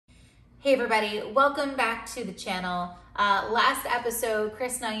Hey everybody, welcome back to the channel. Last episode,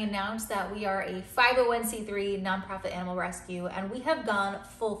 Chris and I announced that we are a 501c3 nonprofit animal rescue, and we have gone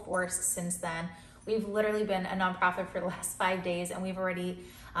full force since then. We've literally been a nonprofit for the last 5 days, and we've already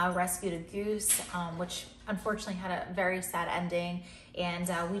rescued a goose, which unfortunately had a very sad ending. And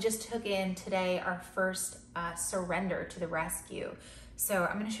we just took in today our first surrender to the rescue. So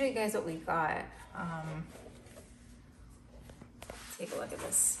I'm gonna show you guys what we got. Take a look at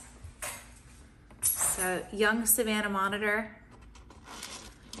this. So, young Savannah monitor,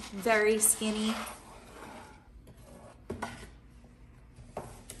 very skinny.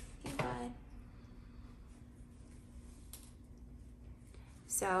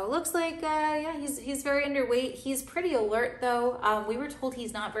 So looks like, yeah, he's very underweight. He's pretty alert though. We were told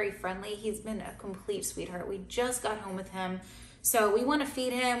he's not very friendly. He's been a complete sweetheart. We just got home with him. So we want to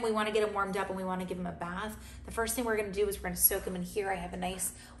feed him, we want to get him warmed up, and we want to give him a bath. The first thing we're going to do is we're going to soak him in here. I have a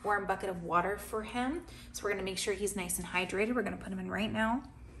nice warm bucket of water for him. So we're going to make sure he's nice and hydrated. We're going to put him in right now.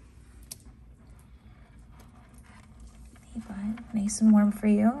 Hey, bud. Nice and warm for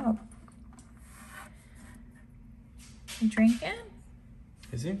you. Oh. You drinking?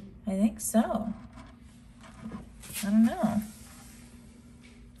 Is he? I think so. I don't know.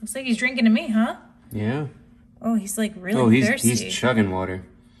 Looks like he's drinking to me, huh? Yeah. Oh, he's like really thirsty. He's chugging water.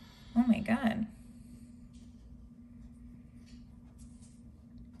 Oh my God.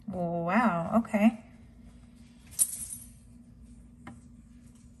 Oh, wow, okay.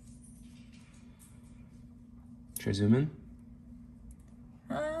 Should I zoom in?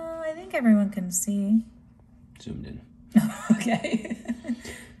 I think everyone can see. Zoomed in. Okay.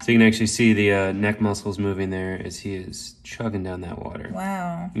 So you can actually see the neck muscles moving there as he is chugging down that water.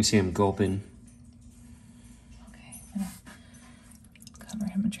 Wow. You can see him gulping. Okay, I'm gonna cover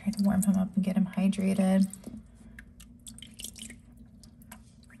him and try to warm him up and get him hydrated.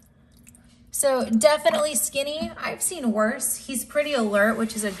 So definitely skinny. I've seen worse. He's pretty alert,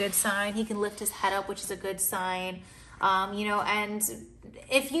 which is a good sign. He can lift his head up, which is a good sign. You know, and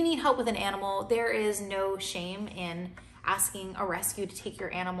if you need help with an animal, there is no shame in asking a rescue to take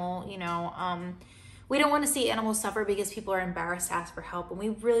your animal. You know, we don't want to see animals suffer because people are embarrassed to ask for help. And we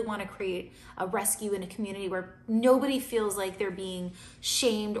really want to create a rescue in a community where nobody feels like they're being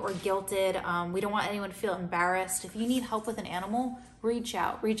shamed or guilted. We don't want anyone to feel embarrassed. If you need help with an animal, reach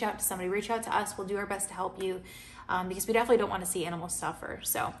out to somebody, reach out to us. We'll do our best to help you because we definitely don't want to see animals suffer.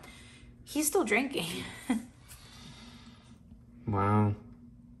 So he's still drinking. Wow.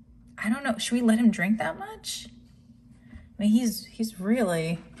 I don't know. Should we let him drink that much? I mean, he's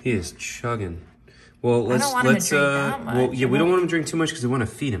really... He is chugging. Well, let's... I don't want him to drink that much. Well, yeah, we don't want him to drink too much because we want to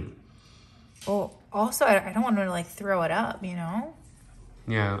feed him. Well, also, I don't want him to, like, throw it up, you know?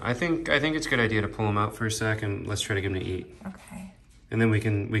 Yeah, I think it's a good idea to pull him out for a sec and let's try to get him to eat. Okay. And then we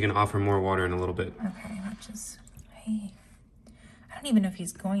can offer more water in a little bit. Okay, hey. I don't even know if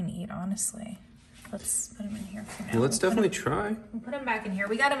he's going to eat, honestly. Let's put him in here for now. Well, let's definitely try. We'll put him back in here.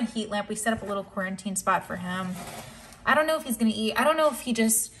 We got him a heat lamp. We set up a little quarantine spot for him. I don't know if he's going to eat. I don't know if he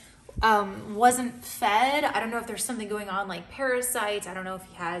just wasn't fed. I don't know if there's something going on like parasites. I don't know if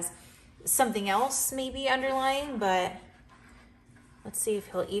he has something else maybe underlying, but let's see if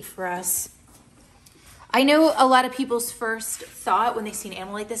he'll eat for us. I know a lot of people's first thought when they see an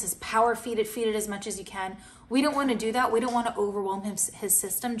animal like this is power feed it as much as you can. We don't want to do that. We don't want to overwhelm his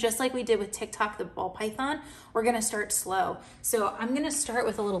system. Just like we did with TikTok, the ball python, we're going to start slow. So I'm going to start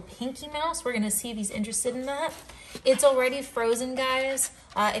with a little pinky mouse. We're going to see if he's interested in that. It's already frozen, guys.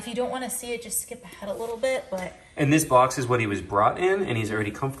 If you don't want to see it, just skip ahead a little bit. And this box is what he was brought in and he's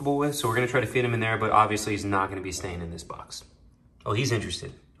already comfortable with. So we're going to try to feed him in there, but obviously he's not going to be staying in this box. Oh, he's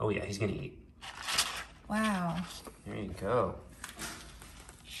interested. Oh yeah, he's going to eat. Wow. There you go.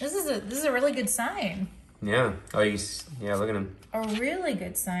 This is a really good sign. Yeah. Oh, yeah, look at him. A really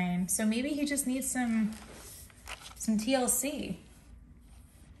good sign. So maybe he just needs some TLC.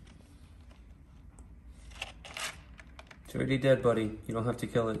 It's already dead, buddy. You don't have to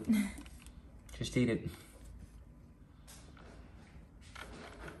kill it. Just eat it.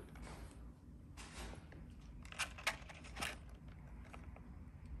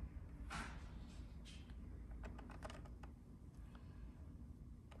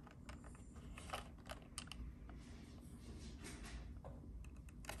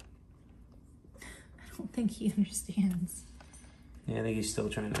 I don't think he understands. Yeah, I think he's still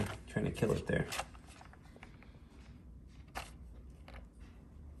trying to kill it there.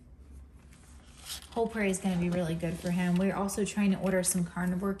 Whole prey is going to be really good for him. We're also trying to order some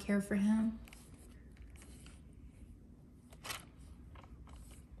carnivore care for him.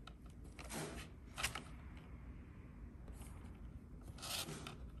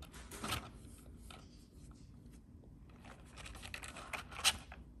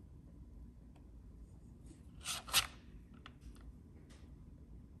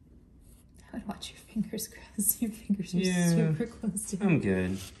 Fingers crossed. Your fingers are Yeah, super close to I'm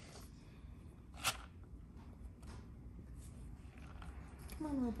good. Come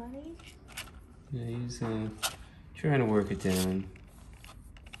on, little buddy. Yeah, he's trying to work it down.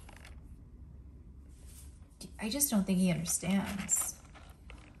 I just don't think he understands.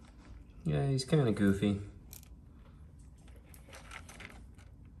 Yeah, he's kind of goofy.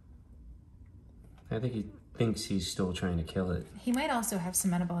 I think he thinks he's still trying to kill it. He might also have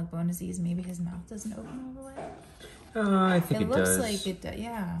some metabolic bone disease. Maybe his mouth doesn't open all the way. I think it looks does. like it does.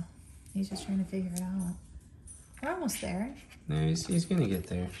 Yeah. He's just trying to figure it out. We're almost there. No, he's gonna get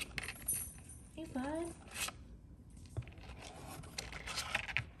there. Hey, bud.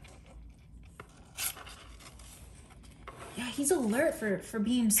 Yeah, he's alert for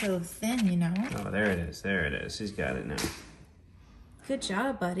being so thin, you know? Oh, there it is. There it is. He's got it now. Good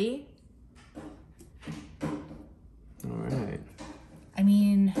job, buddy. All right. I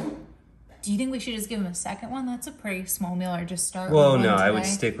mean, do you think we should just give him a second one? That's a pretty small meal, or just start Well, with one no, I would today?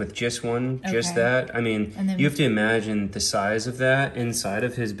 stick with just one, just Okay. that. I mean, And then- you have to imagine the size of that inside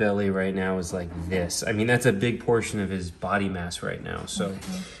of his belly right now is like this. I mean, that's a big portion of his body mass right now. So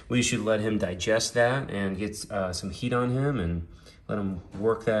Okay. we should let him digest that and get some heat on him and let him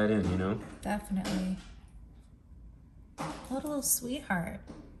work that in, you know? Definitely. What a little sweetheart.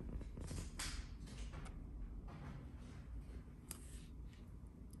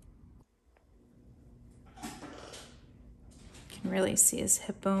 You can really see his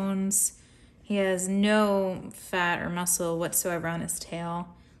hip bones. He has no fat or muscle whatsoever on his tail.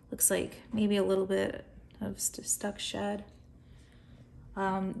 Looks like maybe a little bit of stuck shed.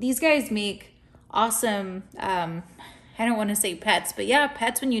 These guys make awesome, I don't want to say pets, but yeah,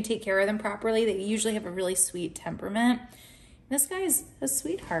 pets, when you take care of them properly, they usually have a really sweet temperament. This guy's a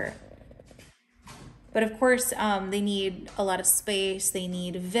sweetheart. But of course, they need a lot of space. They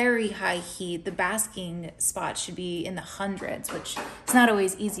need very high heat. The basking spot should be in the hundreds, which is not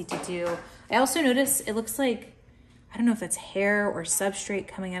always easy to do. I also noticed it looks like, I don't know if it's hair or substrate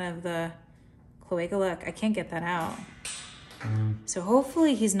coming out of the cloaca. Look, I can't get that out. So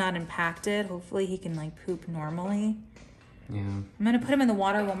hopefully he's not impacted. Hopefully he can like poop normally. Yeah. I'm gonna put him in the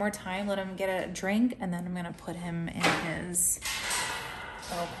water one more time, let him get a drink, and then I'm gonna put him in his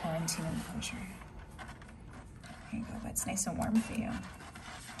little quarantine enclosure. There you go, it's nice and warm for you.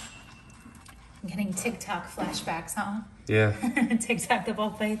 I'm getting TikTok flashbacks, huh? Yeah. TikTok the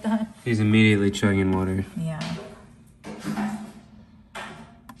ball python. He's immediately chugging water. Yeah.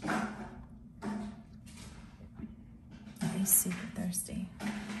 He's super thirsty.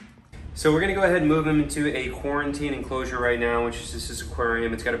 So we're gonna go ahead and move him into a quarantine enclosure right now, which is this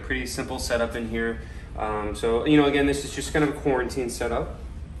aquarium. It's got a pretty simple setup in here. So, you know, again, this is just kind of a quarantine setup.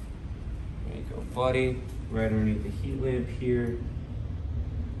 There you go, buddy. Right underneath the heat lamp here.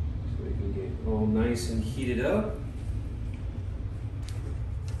 So we can get all nice and heated up.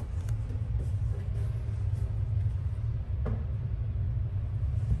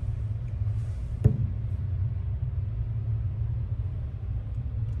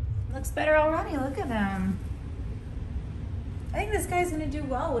 Looks better already. Look at him. I think this guy's gonna do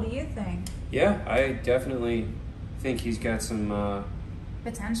well. What do you think? Yeah, I definitely think he's got some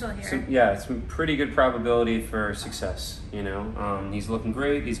Potential here. some pretty good probability for success, you know. He's looking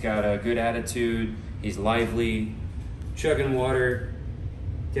great. He's got a good attitude. He's lively, chugging water,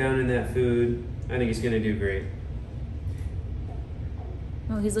 down in that food. I think he's gonna do great.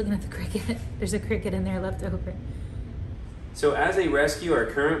 Oh, he's looking at the cricket. There's a cricket in there left over. So as a rescue, our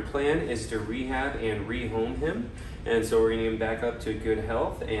current plan is to rehab and rehome him. And so we're gonna get him back up to good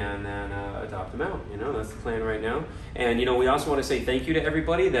health and then adopt him out. You know, that's the plan right now. And you know, we also wanna say thank you to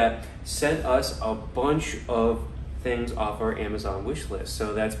everybody that sent us a bunch of things off our Amazon wish list.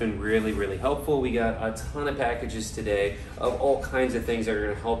 So that's been really, really helpful. We got a ton of packages today of all kinds of things that are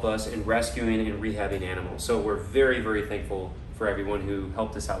gonna help us in rescuing and rehabbing animals. So we're very, very thankful for everyone who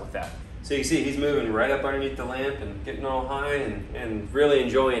helped us out with that. So you see he's moving right up underneath the lamp and getting all high and really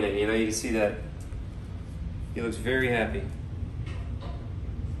enjoying it. You know, you can see that he looks very happy.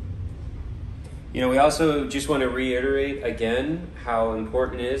 You know, we also just want to reiterate again how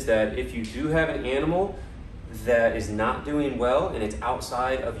important it is that if you do have an animal that is not doing well and it's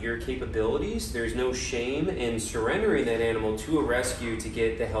outside of your capabilities, there's no shame in surrendering that animal to a rescue to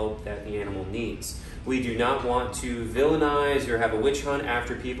get the help that the animal needs. We do not want to villainize or have a witch hunt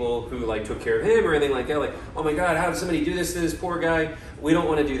after people who like took care of him or anything like that. Like, oh my God, how did somebody do this to this poor guy? We don't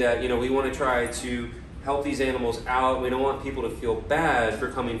want to do that. You know, we want to try to help these animals out. We don't want people to feel bad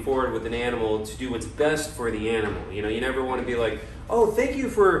for coming forward with an animal to do what's best for the animal. You know, you never want to be like, oh, thank you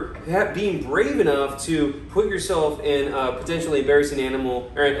for being brave enough to put yourself in a potentially embarrassing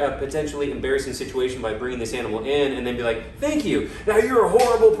animal, or a potentially embarrassing situation by bringing this animal in, and then be like, thank you, now you're a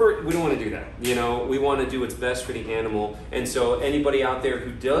horrible person. We don't want to do that. You know, we want to do what's best for the animal. And so anybody out there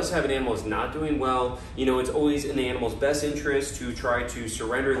who does have an animal is not doing well, you know, it's always in the animal's best interest to try to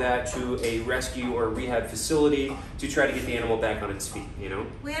surrender that to a rescue or rehab facility to try to get the animal back on its feet, you know?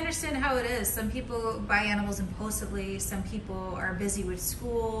 We understand how it is. Some people buy animals impulsively, some people are busy with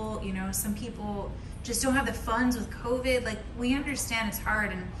school, you know, some people just don't have the funds with COVID. Like, we understand it's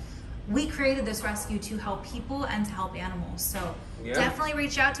hard, and we created this rescue to help people and to help animals. So definitely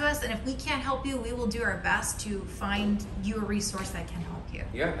reach out to us, and if we can't help you, we will do our best to find you a resource that can help you.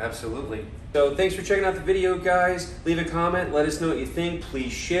 Yeah, absolutely. So thanks for checking out the video, guys. Leave a comment, let us know what you think,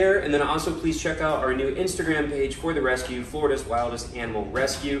 please share, and then also please check out our new Instagram page for the rescue, Florida's Wildest Animal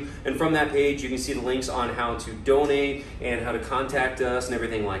Rescue. And from that page, you can see the links on how to donate and how to contact us and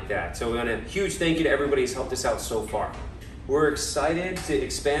everything like that. So we want a huge thank you to everybody who's helped us out so far. We're excited to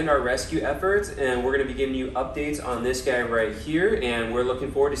expand our rescue efforts, and we're going to be giving you updates on this guy right here, and we're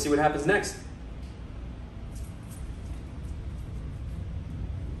looking forward to see what happens next.